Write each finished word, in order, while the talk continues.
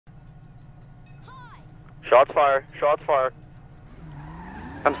Shots fired. Shots fired.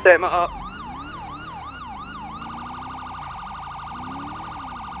 I'm setting up.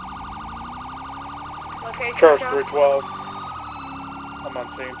 Okay, Charge 312. I'm on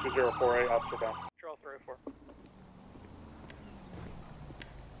scene 2048, officer down. Control 304.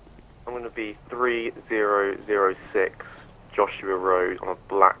 I'm going to be 3006 Joshua Road on a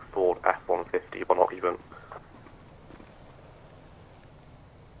black Ford F-150, one occupant.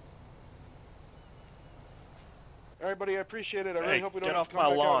 Everybody, I appreciate it. I really Hey, hope we don't get have off to come my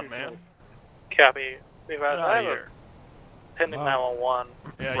back lawn, out here man. Copy. We've Get had out of here. pending 911.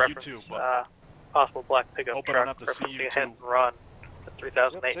 Yeah, you reference, too, but possible black pickup hope I truck don't have to see you referencing a hit too. and run at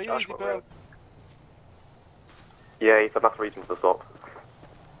 3008 Yep, take it easy, Joshua pal. Road. Yeah, he said that's the reason for the stop.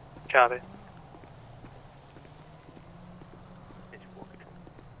 Copy.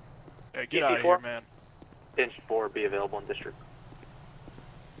 hey, get out of here, man. Engine 4 be available in district.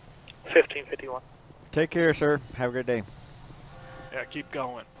 1551. Take care, sir. Have a good day. Yeah, keep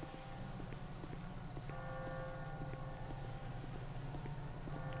going.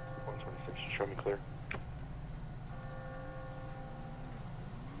 Show me clear.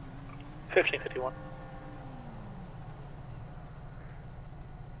 1551.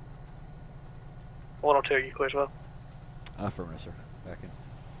 One oh two, you clear as well? Affirmative, sir. Back in.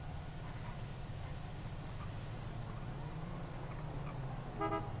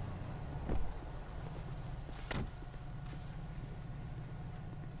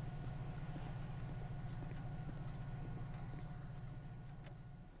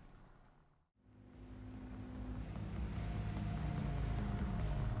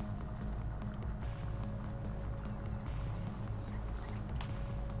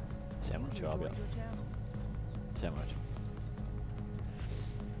 Sandwich job, yeah. Sandwich.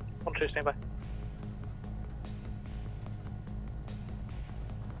 1-2, stand by.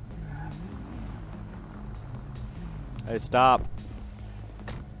 Hey, stop.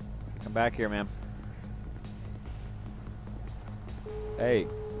 Come back here, ma'am. Hey.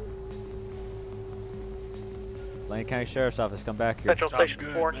 Lane County Sheriff's Office, come back here. Central Station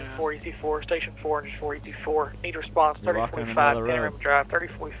 4, Engine 4, EC4, Station 4, Engine 4, EC4. Need response, You're walking in the 3045 middle of the Panorama road. Drive,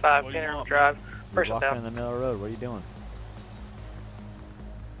 3045 What do you Panorama want, Drive. You're Person walking down. in the middle of the road. What are you doing?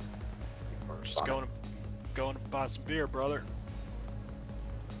 Just going to buy some beer, brother.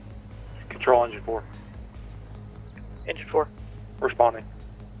 Control Engine 4. Engine 4. Responding.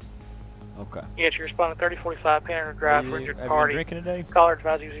 Okay. Yes, you're responding 3045 Panorama Drive for injured Have you been party. drinking today? Caller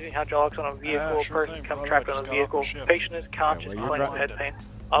advised using hydraulics on a vehicle. sure Person thing, become brother. trapped I on just the got off vehicle. the shift. Patient is conscious, well, you're complaining of head pain.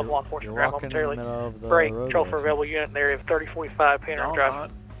 Of law enforcement You're grab walking in the momentarily. middle of the Break. road Control there. for available unit in the area of 3045 Panorama No, Drive.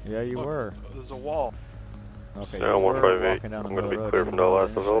 not. Yeah, you Look, were. There's a wall. Okay, Yeah, you were 158. walking down the I'm middle going to of the be road. clear in from the the middle last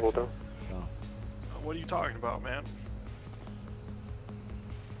of the available intersection. now. So, What are you talking about, man?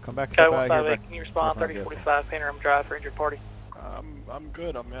 come back, Sky step out here. 158, can you respond back in my 3045 Panorama Drive for injured party? I'm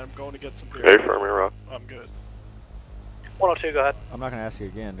good. I'm going to get some beer. Hey, firm, you're up. I'm good. 102, go ahead. I'm not going to ask you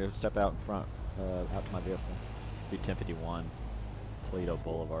again. Dude, step out in front, out to my vehicle. Be 1051 Toledo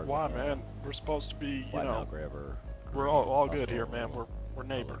Boulevard. Why, man? We're supposed to be, you White know, Milk River. we're all good Hospital, here, man. We're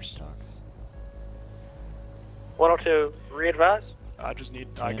neighbors. Intox. 102, re-advise? I just need,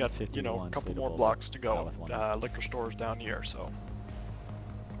 I got, you know, a 1051 couple Toledo more Boulevard. blocks to go. South 1. Liquor stores down here, so.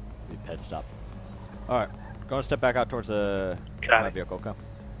 Be pet stop. Alright, go and step back out towards the Got my it. vehicle, okay?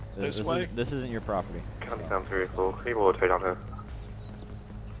 This way? This isn't your property. County down 384. People will take down here.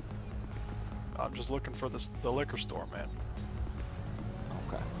 I'm just looking for the liquor store, man.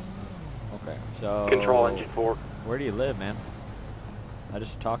 Okay. Okay, so... Control Engine 4. Where do you live, man? I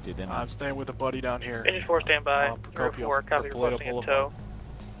just talked to you, didn't I? I'm staying with a buddy down here. Engine 4, stand by. On Procopio, 04, copy, Toledo requesting a Boulevard.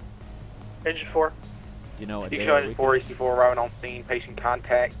 tow. Engine 4. Do you know what day Engine of the week 4, it is? EC4, arriving on scene, patient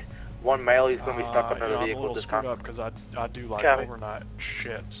contact. One male, he's going to be stuck under You know, the I'm a vehicle little this screwed time. up because I do like Copy. overnight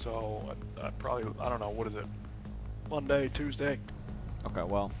shit, so I probably, I don't know, what is it? Monday, Tuesday? Okay,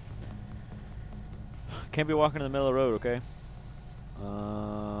 well... Can't be walking in the middle of the road, okay?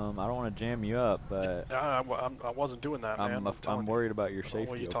 I don't want to jam you up, but... I wasn't doing that, man. I'm worried about your What are you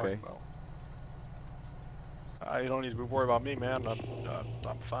safety, talking okay? about? You don't need to be worried about me, man.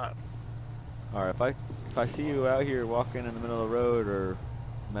 I'm fine. Alright, if I see you out here walking in the middle of the road or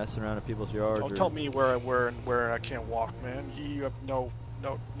messing around in people's yards Don't or... tell me where I can't walk, man. You have no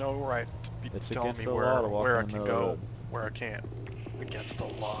right to be It's telling against me the law to walk where I in the can middle of the go, road. where I can't. Against the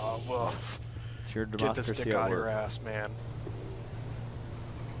law. Well, It's your get the democracy stick at out of your work. ass, man.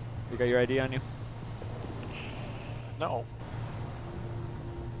 You got your ID on you? No.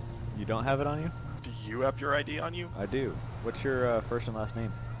 You don't have it on you? Do you have your ID on you? I do. What's your first and last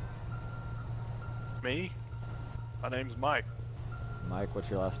name? Me? My name's Mike. Mike, what's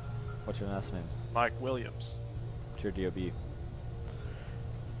your last What's your last name? Mike Williams. What's your DOB?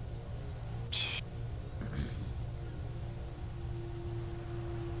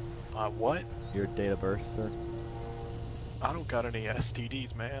 What? Your date of birth, sir? I don't got any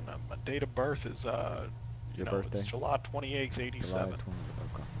STDs, man. My date of birth is, Your birthday? it's July 28th, July 87. 20.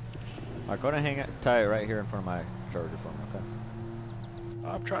 Okay. Alright, go ahead and hang it tight right here in front of my charger for me, okay?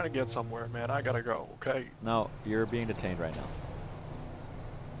 I'm trying to get somewhere, man. I gotta go, okay? No, you're being detained right now.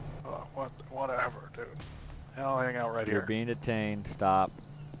 Whatever, dude. I'll hang out right You're here. being detained. Stop.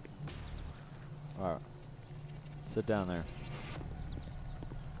 Alright. Sit down there.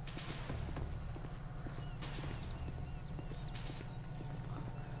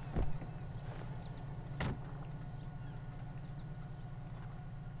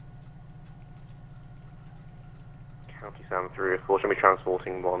 County Sam 304, should be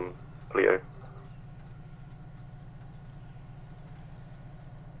transporting one Leo.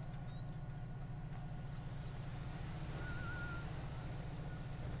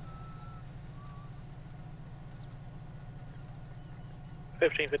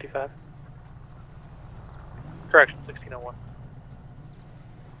 $15.55. Correction, 1601.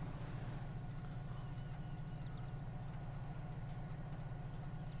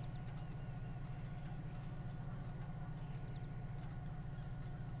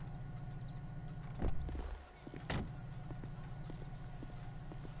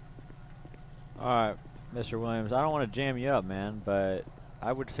 Alright, Mr. Williams, I don't want to jam you up, man, but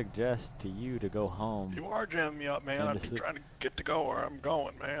I would suggest to you to go home. You are jamming me up, man. And I've to been sleep. trying to get to go where I'm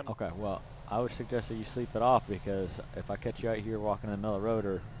going, man. Okay, well, I would suggest that you sleep it off, because if I catch you out here walking in the middle of the road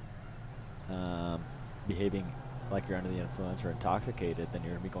or behaving like you're under the influence or intoxicated, then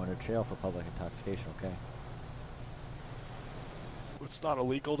you're going to be going to jail for public intoxication, okay? It's not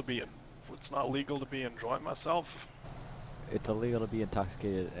illegal to be it's not legal to be enjoying myself. It's illegal to be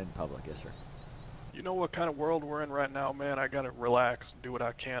intoxicated in public, yes, sir. You know what kind of world we're in right now, man. I gotta relax and do what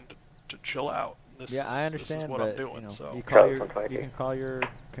I can to chill out. Yeah, I This is understand, what but I'm doing. you know, So you Code can call your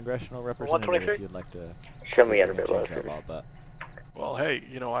congressional representative 123? if you'd like to. Show me see if a we bit can lower, change that please. law, but well, hey,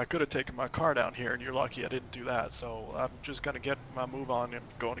 you know, I could have taken my car down here, and you're lucky I didn't do that. So I'm just gonna get my move on and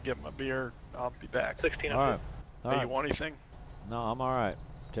going to get my beer. I'll be back. 1602. all right, all Hey, right. you want anything? No, I'm all right.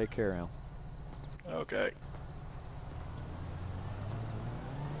 Take care, Al. Okay.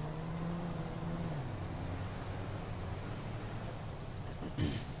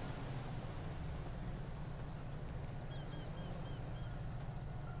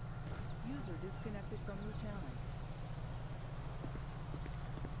 User disconnected from your channel.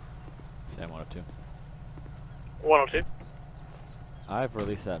 Sam 102. 102. I've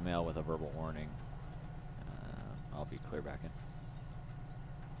released that mail with a verbal warning. I'll be clear back in.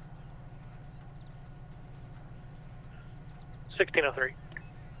 $16.03.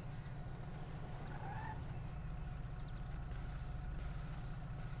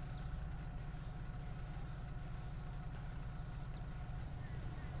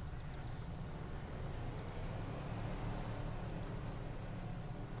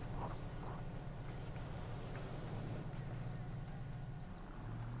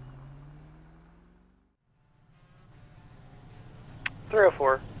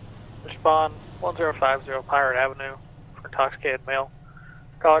 $304. Respond 1050 Pirate Avenue for intoxicated male.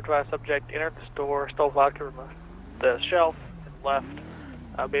 Caller advised subject entered the store, stole vodka from the shelf and left.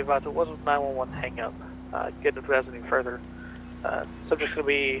 Be advised it wasn't 911 hang up. Get advised any further. Subject's going to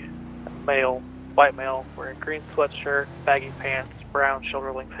be male, white male, wearing green sweatshirt, baggy pants, brown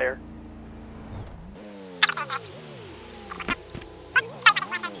shoulder length hair.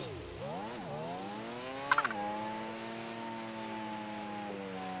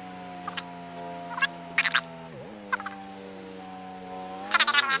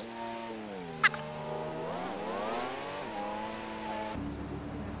 User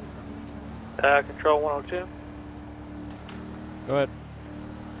disconnected from your channel. Control 102. Go ahead.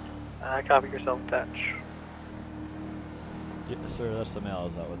 Copy yourself attached. Yeah, sir, that's the mail I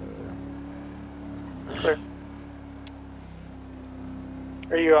was out with earlier. Clear.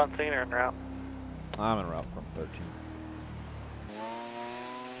 Are you on scene or en route? I'm en route from 13.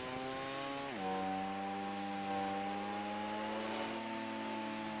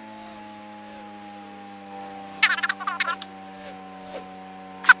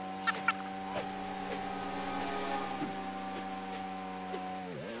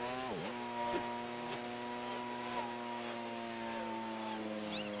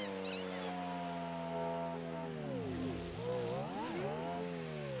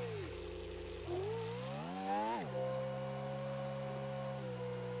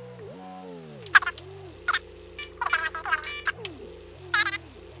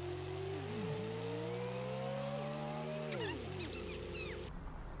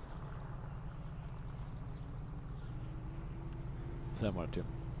 Sam 102.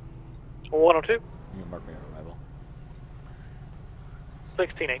 102, You can mark me on arrival.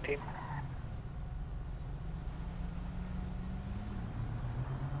 1618.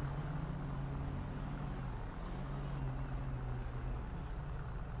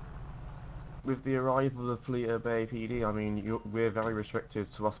 With the arrival of the Toledo Bay PD, I mean, we're very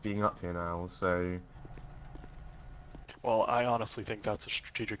restricted to us being up here now, so... Well, I honestly think that's a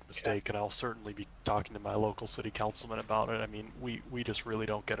strategic mistake, and I'll certainly be talking to my local city councilman about it. I mean, we just really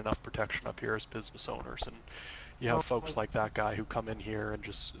don't get enough protection up here as business owners, and you have folks like that guy who come in here and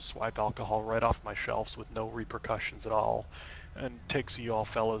just swipe alcohol right off my shelves with no repercussions at all, and takes you all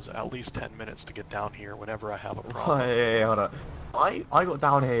fellas at least 10 minutes to get down here whenever I have a problem. Hey, hold on. I got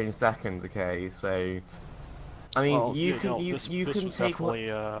down here in seconds, okay, so... I mean, Well, you yeah, can no, you this can was take what... definitely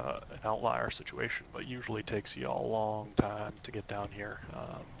an outlier situation, but usually takes you all a long time to get down here.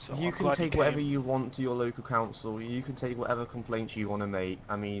 So You I'm can glad take you whatever came. you want to your local council. You can take whatever complaints you want to make.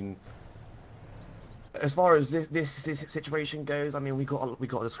 I mean, as far as this situation goes, I mean, we got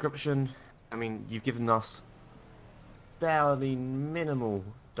a description. I mean, you've given us barely minimal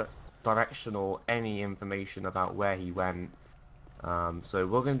direction or any information about where he went. So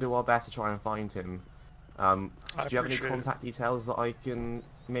we're going to do our best to try and find him. I Do you have any appreciate it. contact details that I can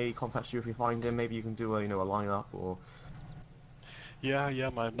maybe contact you if we find him? Maybe you can do a a lineup or. Yeah,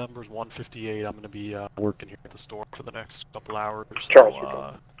 my number's 158. I'm going to be working here at the store for the next couple hours.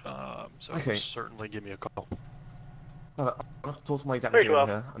 Charles, So Okay. certainly give me a call. I'll talk to my deputy Very well.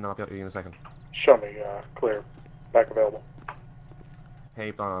 over here, and I'll be up with you in a second. show me, clear. Back available.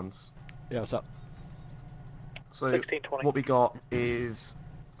 Hey, Barnes. Yeah, what's up? So 1620. what we got is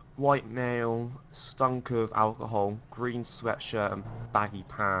white male, stunk of alcohol, green sweatshirt and baggy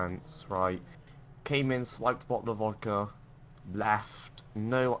pants. Right, came in, swiped a bottle of vodka, left.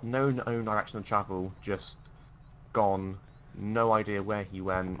 No known direction of travel, just gone. No idea where he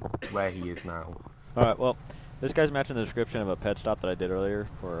went, where he is now. Alright, well, this guy's matching the description of a pet stop that I did earlier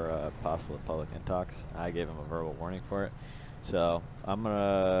for possible public intox. I gave him a verbal warning for it. So, I'm going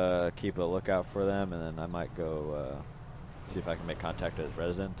to keep a lookout for them, and then I might go see if I can make contact with his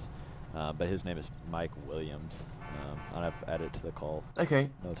residence. But his name is Mike Williams. I'll have to add it to the call Okay.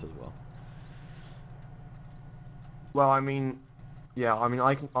 notes as well. Well, I mean, yeah, I mean,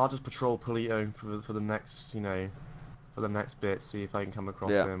 I'll just patrol Polito for the next, for the next bit, see if I can come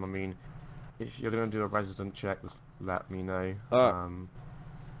across Yeah. him. I mean, if you're gonna do a resident check, just let me know. Alright.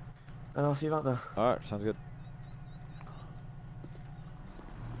 And I'll see you out there. Alright, sounds good.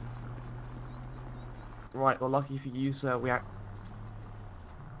 Right, well, lucky for you, sir, we act.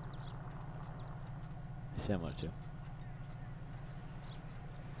 Sam 102.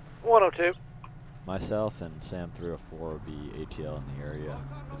 102. Myself and Sam 304 will be ATL in the area.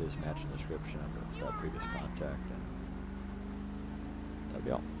 It is matching the description of that previous contact. And that'll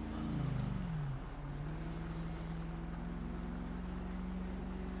be all.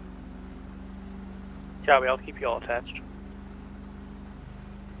 Copy, I'll keep you all attached.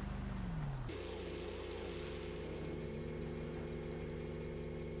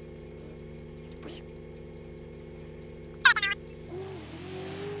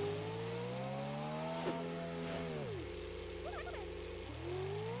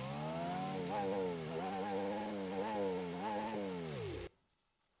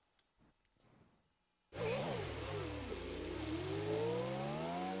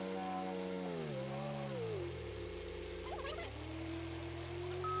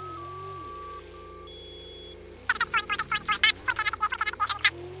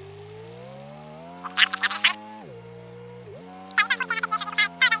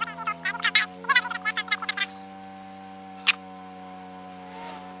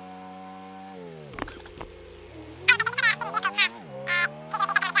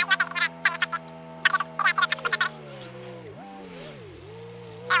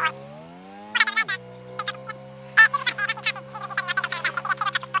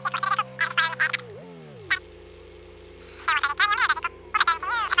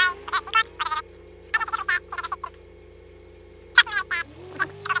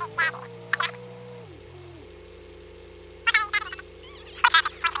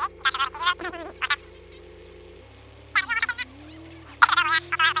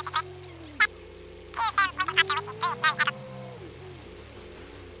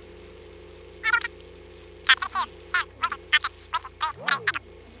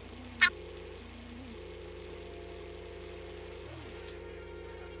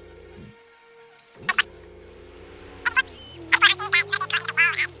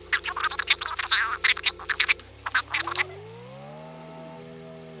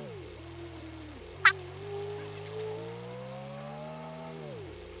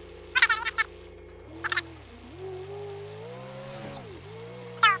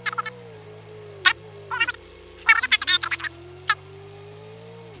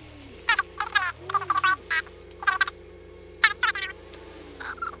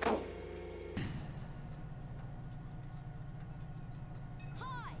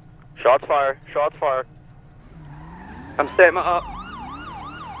 Shots fired. Shots fired. I'm setting it up.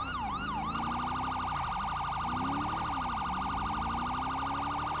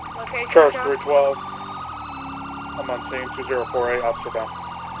 Location Charles shot. 312. I'm on scene 2048, officer down.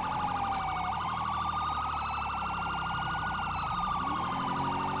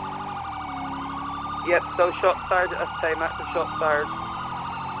 Yep, still shots fired at this time, active shots fired.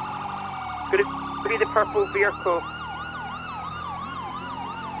 Could it be the purple vehicle?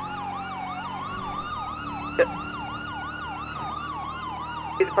 Yep.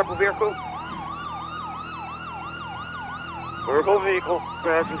 Be the purple vehicle? Purple vehicle,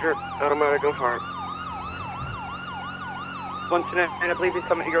 passenger, automatic on fire. 129, I believe he's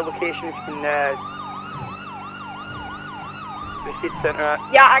coming to your location. If you can, receipt center at.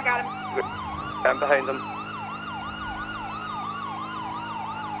 Yeah, I got him. Good. I'm behind them.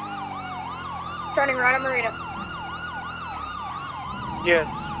 Turning right on Marina. Yes.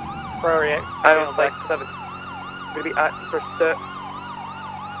 Priority. I was like 7. Gonna be active pursuit.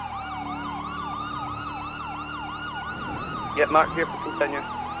 Yep, mark vehicle, continue.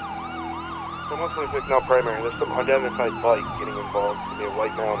 So 126 now primary, there's some unidentified bike getting involved. Could be a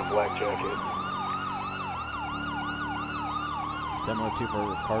white male in a black jacket. 702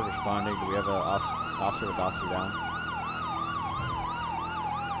 for cars responding. Do we have an officer with officer down?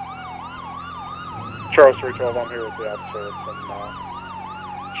 Charles 312, I'm here with the officer with some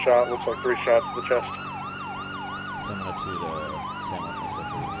shot, looks like 3 shots to the chest. 702 to Sam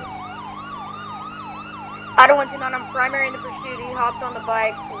 126. I don't want to know. I'm primary in the pursuit. He hopped on the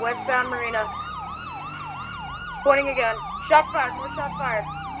bike. Westbound Marina. Pointing again. Shots fired. More shots fired.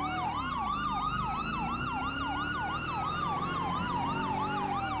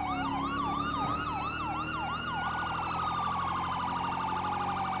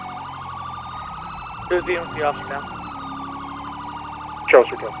 Who's dealing with the officer now? Charles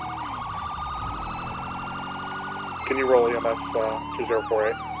 312. Can you roll EMS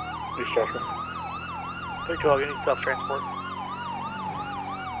 2048, East Joshua? 312, you need self-transport.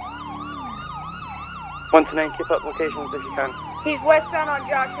 129, keep up locations if you can. He's westbound on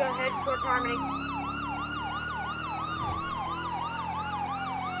Joshua, heading toward Harmony.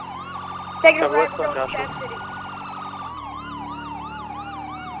 Taking a Cover right, west we're on going to Joshua. Sad City.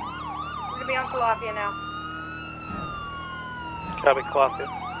 We're going to be on Calafia now. Copy, Columbia.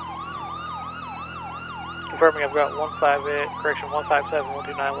 Confirming I've got 158, correction, 157,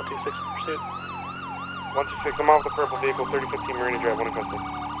 129, 126 in pursuit. 126, I'm off the purple vehicle, 3015 Marina Drive, 156.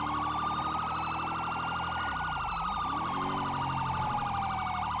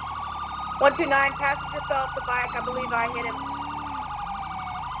 One 129, passenger fell off the bike. I believe I hit him.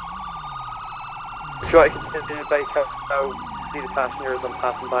 If you want to continue the bike, I'll see the passenger as I'm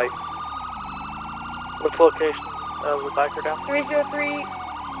passing by. What's the location of the biker down? 3033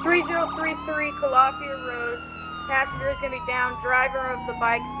 Calafia Road. Passenger is going to be down. Driver of the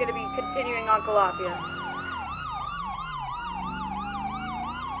bike is going to be continuing on Calafia.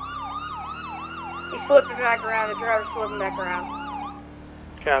 He's flipping back around. The driver's flipping back around.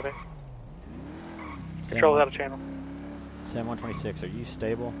 Copy. Control out of channel. Sam 126, are you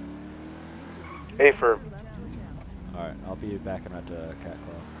stable? A firm. Alright, I'll be backing up to Cat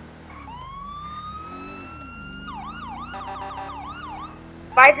Claw.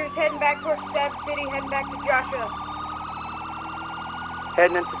 Bikers heading back towards Sad City, heading back to Joshua.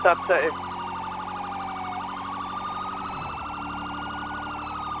 Heading into Sub City.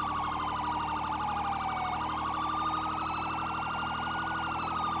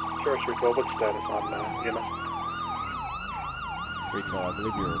 Charles 312, what's status on EMS? 312, I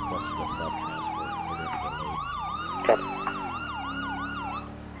believe you requested a self-transport. We're going to be delayed. Copy.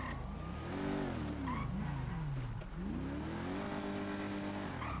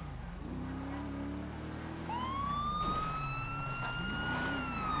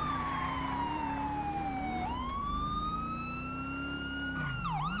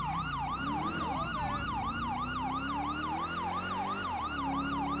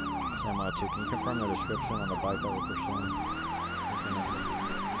 Sam 102, can you confirm the description on the bike that we're pursuing?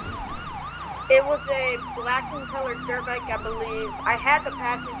 It was a black and colored dirt bike, I believe. I had the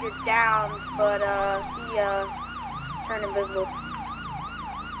passenger down, but he turned invisible.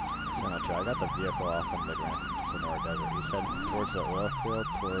 Sam 102, I got the vehicle off in the Grand Sonora Desert. He's heading towards the oil field,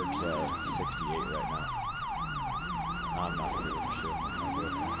 towards 68 right now. I'm not going to pursue my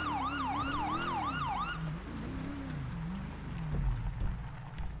vehicle.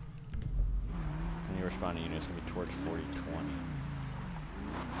 Any responding unit is going to be towards 4020.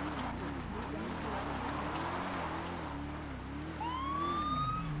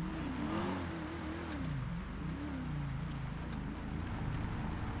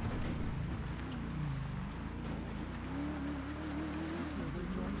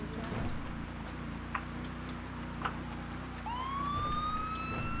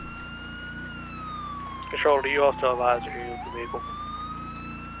 Control, do you also advise or use the vehicle?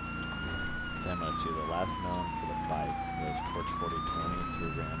 Stamina 2, the last known for the bike was Torch 4020 through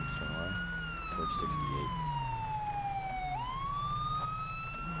Grand Sonora, Torch 68.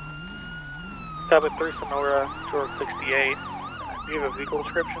 Copy 3 Sonora, Tour 68. Do you have a vehicle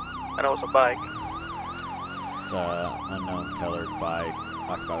description? I know it's a bike. It's a unknown colored bike,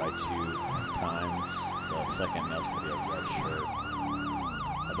 occupied by 2 times. The second nose could be a red shirt.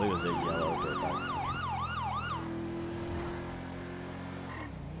 I believe it was a yellow dirt bike.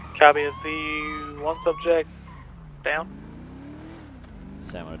 Copy, is the one subject down?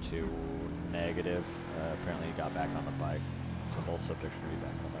 Stamina 2, negative. Apparently he got back on the bike. So both subjects should be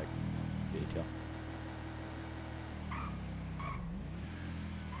back on the bike. Detail.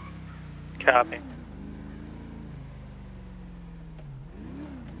 Copy.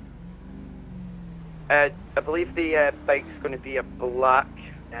 I believe the bike's going to be a black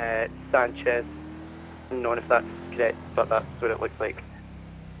Sanchez. I'm not if that's correct, but that's what it looks like.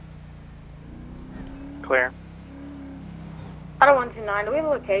 Clear. Auto 129, do we have a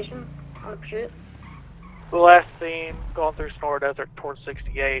location on the pursuit? The last scene, going through Sonora Desert towards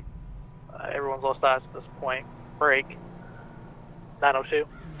 68. Everyone's lost eyes at this point. Break. 902.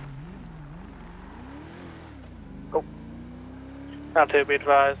 Go. 902, be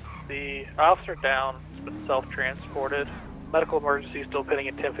advised. The officer down has been self-transported. Medical emergency still pending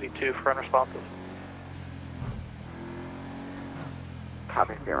at 1052 for unresponsive.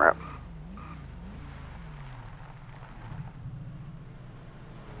 Copy, being right.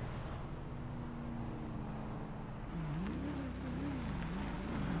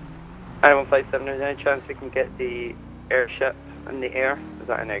 I 157, is there any chance we can get the airship in the air? Is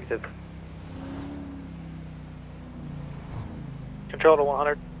that a negative? Control to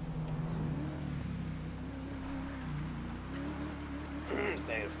 100.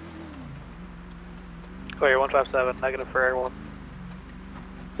 Negative. Clear, 157, negative for everyone.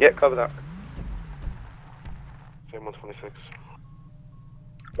 Yeah, cover that. Same 126.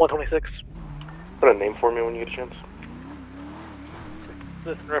 126. Put a name for me when you get a chance.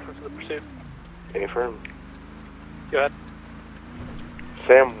 This in reference to the pursuit. Any firm? Go ahead.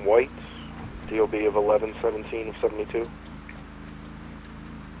 Sam White, DOB of 1117 of 72.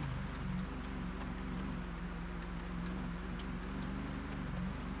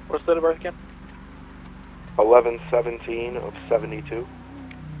 What's the date of birth again? 1117 of 72.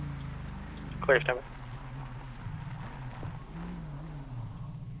 Clear, standby.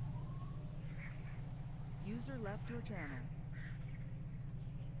 User left your channel.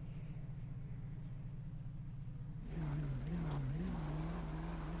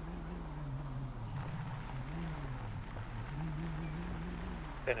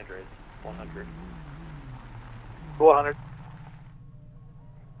 Penetrate 100. 100.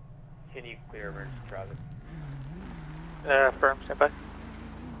 Can you clear emergency traffic? Firm, standby.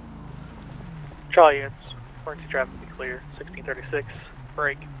 Charlie units, emergency traffic be clear. 1636,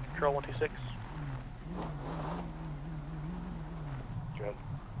 break, control 126. Dread.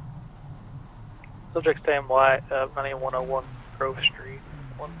 Subject Sam White of 9101 Grove Street.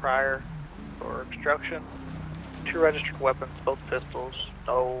 1 prior for obstruction. 2 registered weapons, both pistols.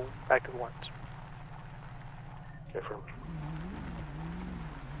 No active warrants. Okay, firm.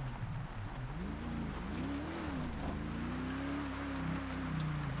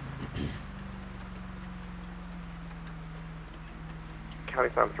 County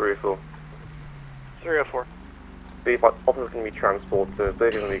Sam 304. 304. The officers can be transported,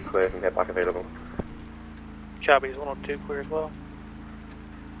 they're going to be cleared and get back available. Copy, 102 clear as well.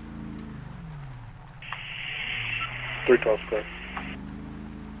 312 clear.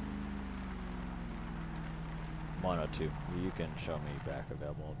 102. You can show me back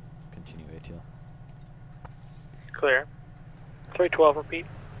available. Continue ATL. Clear. 312 repeat.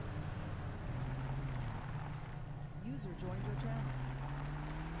 User joined your channel.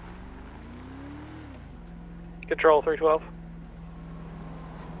 Control 312.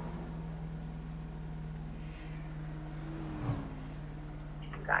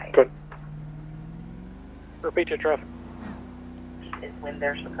 Guys. Good. Repeat your traffic. Is when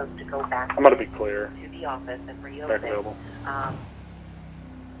they're supposed to go back. I'm going to be clear. To the office and Back reopen. available.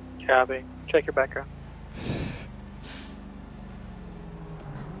 Copy. Check your background.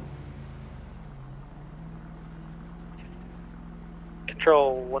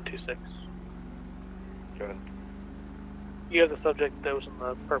 Control 126. Go ahead. You have the subject that was in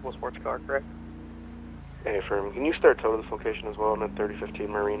the purple sports car, correct? Any firm. Can you start tow to this location as well? I'm at 3015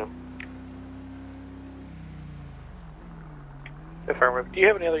 Marina. Affirmative. Do you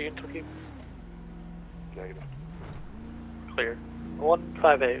have any other units with you? Negative. Clear.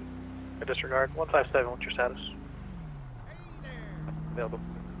 158. or disregard. 157, what's your status? Available.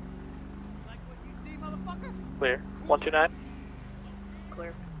 Clear. 129?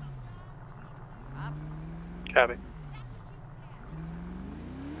 Clear. Copy.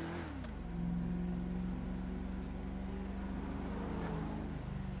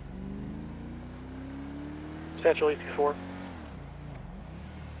 Central ET4.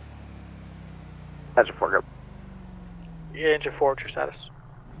 Engine 4, go. Yeah, engine 4, what's your status?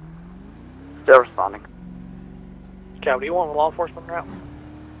 Still responding. Copy. Do you want a law enforcement route?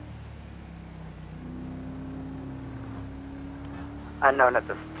 Unknown at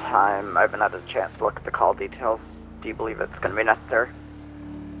this time. I haven't had a chance to look at the call details. Do you believe it's going to be necessary?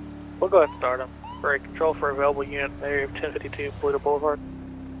 We'll go ahead and start them. Break control for available unit in the area of 1052 Polito Boulevard.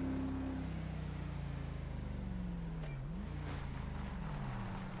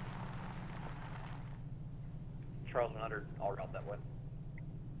 Charles 100, I'll route that way.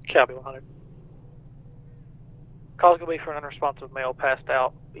 Copy 100. Call's gonna be for an unresponsive male passed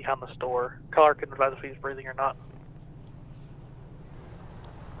out behind the store. Caller couldn't advise if he's breathing or not.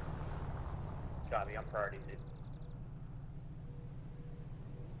 Copy, I'm priority.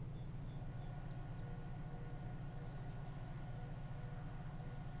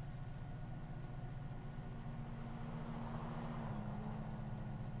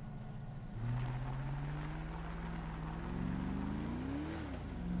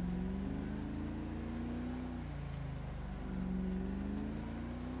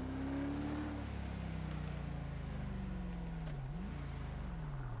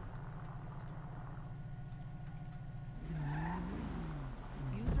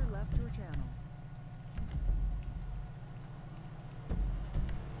 User left your channel.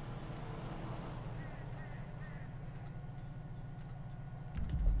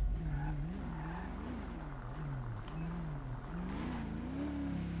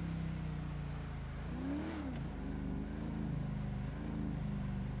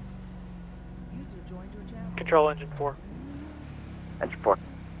 User joined your channel. Control engine 4. Engine 4.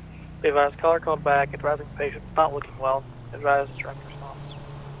 Be advised, caller called back, advising the patient not looking well. Advised surrender response.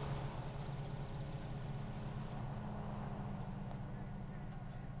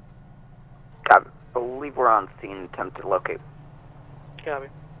 I believe we're on scene. Attempt to locate. Copy.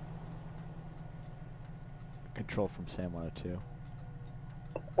 Control from Sam 102.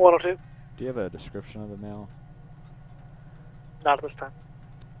 102? Do you have a description of the male? Not at this time.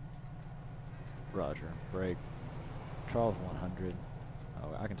 Roger. Break. Charles 100.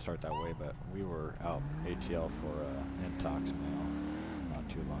 Oh, I can start that way, but we were out ATL for Intox male not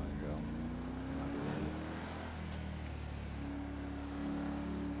too long ago. Not related.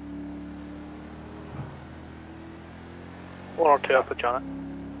 102, I'll put you on it.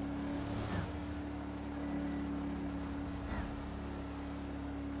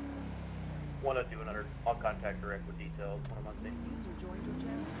 One of 200, I'll contact direct with details when I'm on scene. User joined your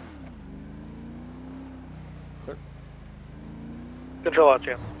channel. Clear. Control out,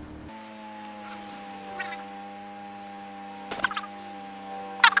 Jim.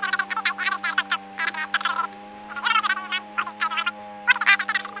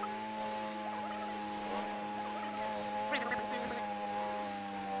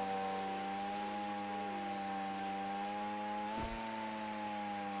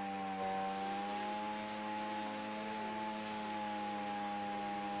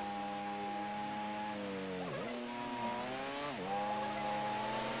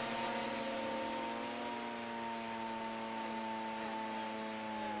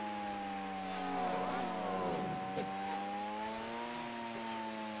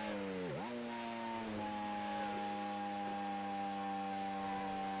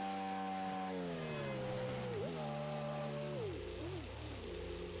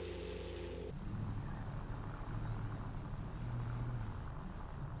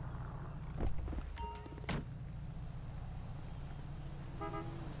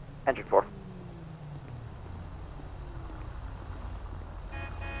 Engine 4.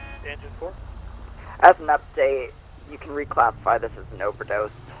 Engine 4? As an update, you can reclassify this as an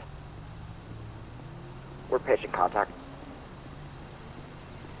overdose. We're patient contact.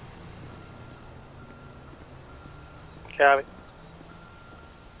 Copy.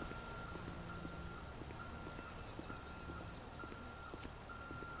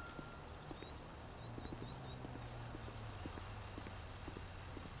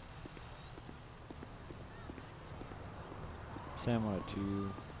 Sam 102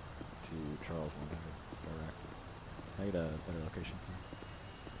 to Charles 100. Direct. Can I get a better location, please?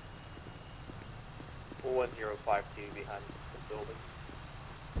 1052 behind the building.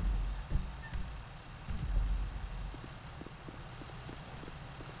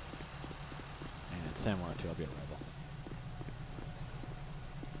 Sam 102, I'll be a rebel.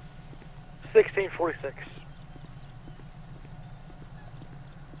 1646.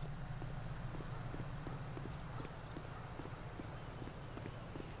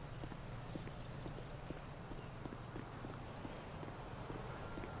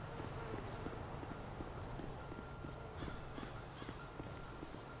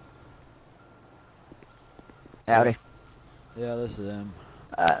 Howdy. Yeah, this is him.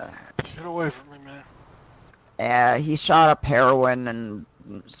 Get away from me, man. He shot up heroin and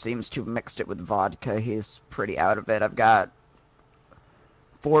seems to have mixed it with vodka. He's pretty out of it. I've got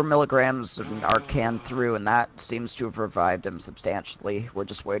 4 milligrams of Narcan through, and that seems to have revived him substantially. We're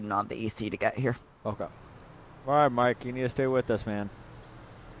just waiting on the EC to get here. Okay. Alright, Mike, you need to stay with us, man.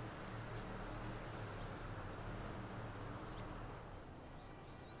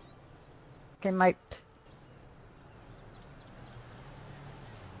 Okay, Mike.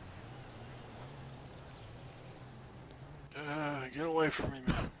 Get away from me,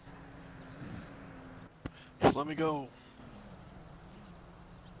 man. Just let me go.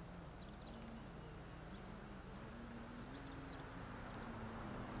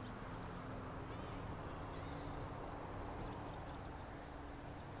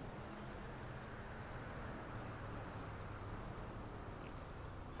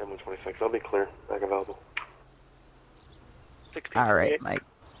 Sam 126, I'll be clear. Back available. Alright, Mike.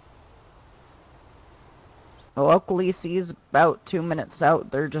 The local EC is about 2 minutes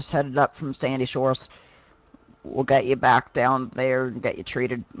out. They're just headed up from Sandy Shores. We'll get you back down there and get you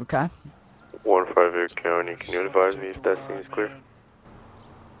treated, okay? 158 County, can you advise me if that scene is clear?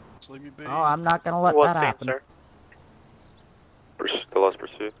 Oh, I'm not gonna let that happen. Sir? The lost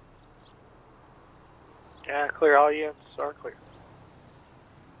pursuit. Yeah, clear. All units are clear.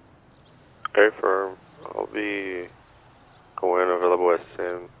 Okay, firm. I'll be going available as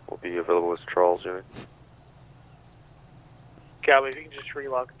Sam. Will be available as Charles unit. Cowboy, if you can just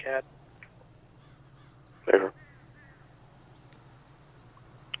relog the CAD. Later.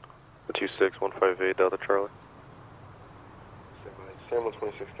 26 158 Delta Charlie. Sam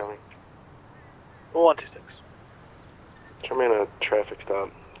 126 County. 126. I'm in a traffic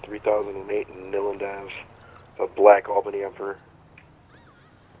stop, 3008 in Nilland Ave, a black Albany Emperor.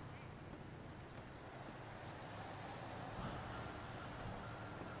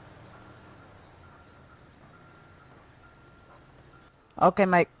 Okay,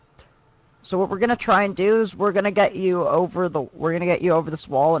 Mike. So what we're gonna try and do is we're gonna get you over this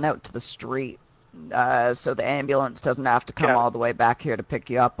wall and out to the street, so the ambulance doesn't have to come all the way back here to pick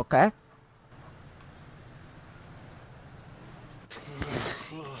you up. Okay?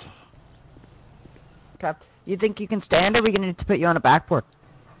 Okay. You think you can stand, or are we gonna need to put you on a backboard?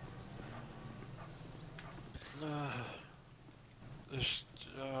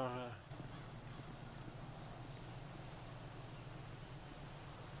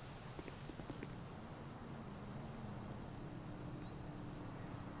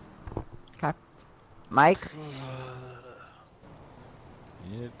 Okay. Mike?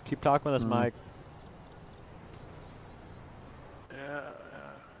 Yeah, keep talking with us, Mike. Yeah.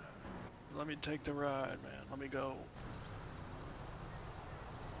 Let me take the ride, man. Let me go.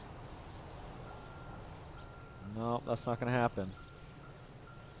 No, that's not gonna happen.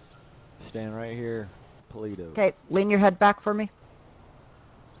 Stand right here, Polito. Okay, lean your head back for me.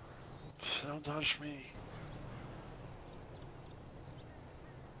 Don't touch me.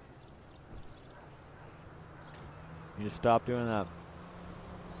 You just stop doing that.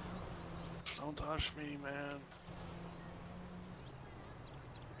 Don't touch me, man.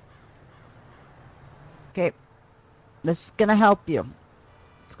 Okay. This is gonna help you.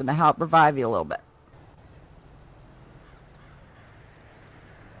 It's gonna help revive you a little bit.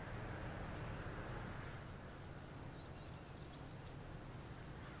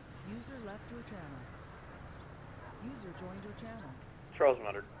 User left your channel. User joined your channel. Charles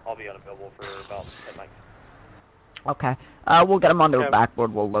Muttered. I'll be unavailable for about 10 minutes. Okay. We'll get him onto a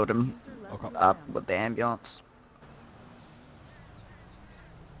backboard. We'll load him up with the ambulance.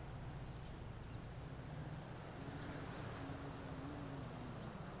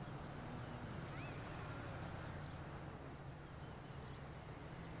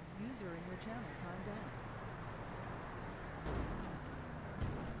 User in your channel timed out.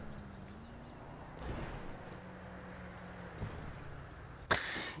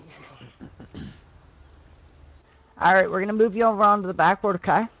 Alright, we're gonna move you over onto the backboard,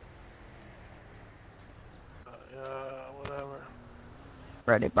 okay? Whatever.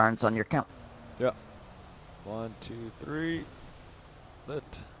 Ready, Barnes, on your count. Yep. 1, 2, 3. Lit.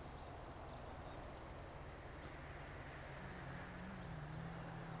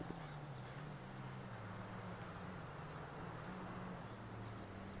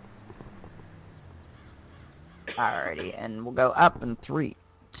 Alrighty, and we'll go up in 3,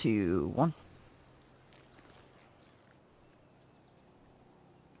 2, 1.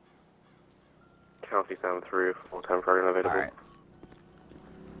 County 7-3, full-time Friday available. Alright.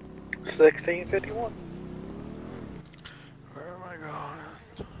 1651. Where am I going?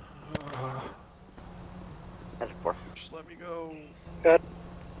 That's 4. Just let me go. Good.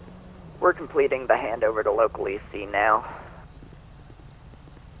 We're completing the handover to local EC now.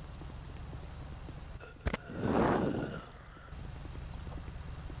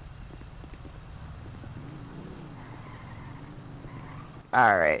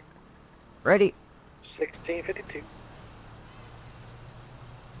 Alright. Ready? 1652.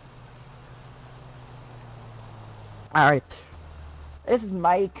 Alright. This is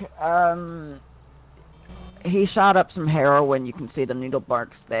Mike. He shot up some heroin. You can see the needle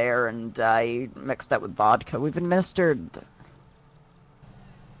marks there, and he mixed that with vodka. We've administered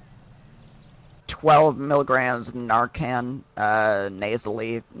 12 milligrams of Narcan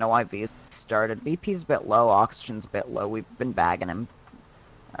nasally. No IV started. BP's a bit low. Oxygen's a bit low. We've been bagging him.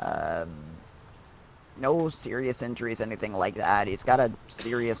 No serious injuries, anything like that. He's got a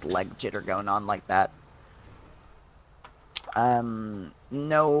serious leg jitter going on like that.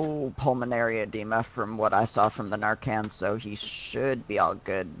 No pulmonary edema from what I saw from the Narcan, so he should be all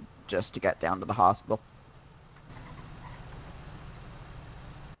good just to get down to the hospital.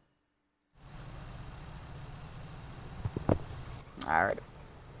 Alright.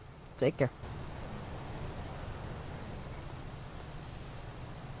 Take care.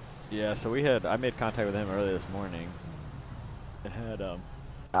 Yeah, so I made contact with him early this morning. It had,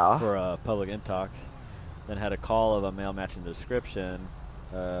 for a public intox. Then had a call of a male matching the description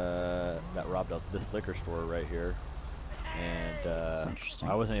that robbed this liquor store right here. And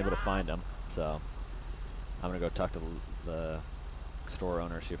I wasn't able to find him, so I'm going to go talk to the store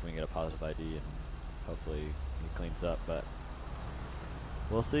owner, see if we can get a positive ID, and hopefully he cleans up, but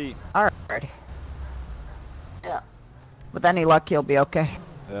we'll see. Alright. Yeah. With any luck, he'll be okay.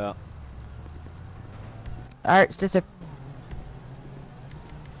 Yeah. Alright, stay safe.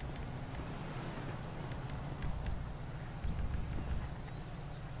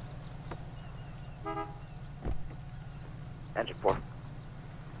 Engine 4.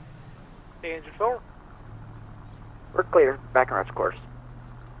 Engine 4. We're clear. Back on our course.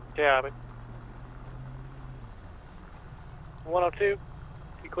 Yeah, I mean. 102.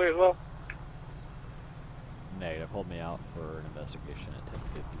 You clear as well? Negative. Hold me out for an investigation at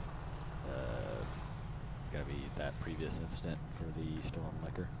 10:50. Gotta be that previous incident for the stolen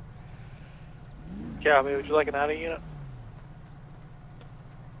liquor. Yeah, I mean, would you like an out of unit?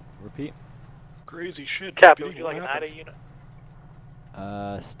 Repeat. Crazy shit. Copy, deputy. would you What like an happened? out of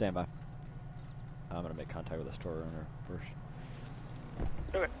unit? Stand by. I'm gonna make contact with the store owner first.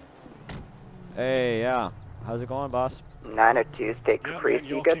 Okay. Hey, yeah. How's it going, boss? 902, State Yeah, Caprice. man,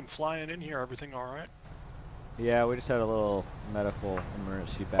 You y'all good? came flying in here. Everything all right? Yeah, we just had a little medical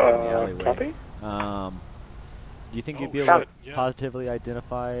emergency back in the alleyway. Copy? Do you think Oh, you'd be able to shit, yeah. positively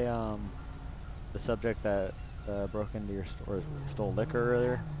identify the subject that broke into your store, or stole liquor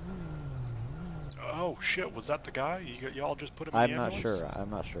earlier? Oh shit, was that the guy? Y'all just put him in I'm the not ambulance? sure. I'm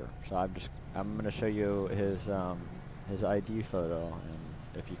not sure. So I'm gonna show you his ID photo, and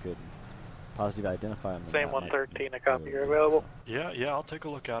if you could positively identify him. then Same that might 113, be a copy. really You're good. available? Yeah, I'll take a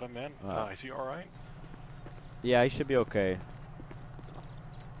look at him, man. Alright. Is he all right? Yeah, he should be okay.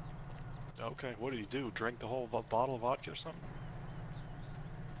 Okay, what did he do? Drink the whole bottle of vodka or something?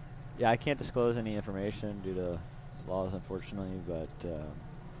 Yeah, I can't disclose any information due to laws, unfortunately, but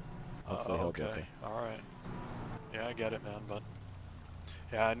hopefully he'll be okay. All right. Yeah, I get it, man, but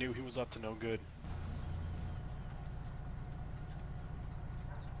yeah, I knew he was up to no good.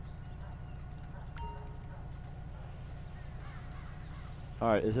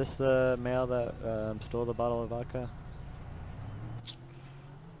 Alright, is this the male that stole the bottle of vodka?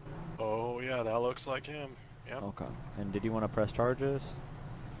 Oh yeah, that looks like him. Yep. Okay. And did you want to press charges?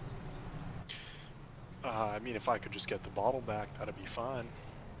 I mean, if I could just get the bottle back, that'd be fine.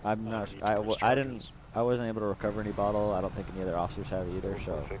 I'm not. need to press I didn't. charges. I wasn't able to recover any bottle. I don't think any other officers have either.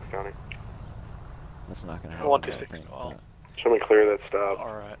 So 6 County. that's not gonna happen. 126. I don't think, Well, Show me clear that stop.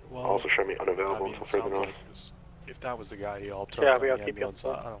 all right. Well, Also show me unavailable I mean, until it further sounds notice. like if that was the guy y'all took Yeah, on we the gotta keep you ambulance,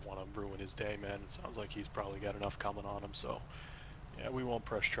 informed. I don't want to ruin his day, man. It sounds like he's probably got enough coming on him, so yeah, we won't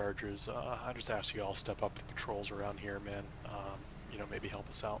press charges. I just ask you all step up the patrols around here, man. You know, maybe help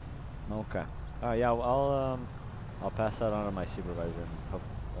us out. Okay. Yeah. Well, I'll pass that on to my supervisor and hope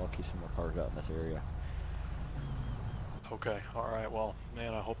I'll keep some more cars out in this area. Okay. All right. Well,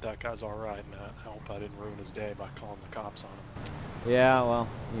 man, I hope that guy's all right, and I hope I didn't ruin his day by calling the cops on him. Yeah. Well,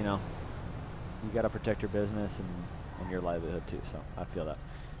 you know, you got to protect your business and your livelihood too. So I feel that.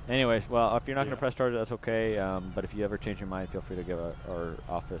 Anyways, well, if you're not going to press charges, that's okay. But if you ever change your mind, feel free to give our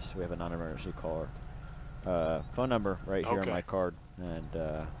office. We have a non-emergency call phone number right here on my card, and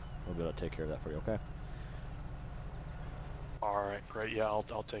we'll be able to take care of that for you. Okay. All right, great. Yeah,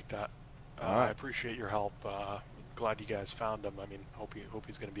 I'll take that. All right. I appreciate your help. Glad you guys found him. I mean, hope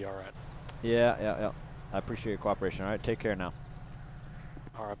he's going to be all right. Yeah. I appreciate your cooperation. All right, take care now.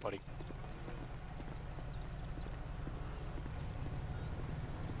 All right, buddy.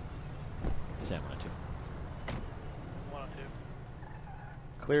 Sam 102. 102.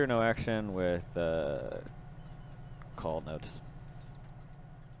 Clear, no action with call notes.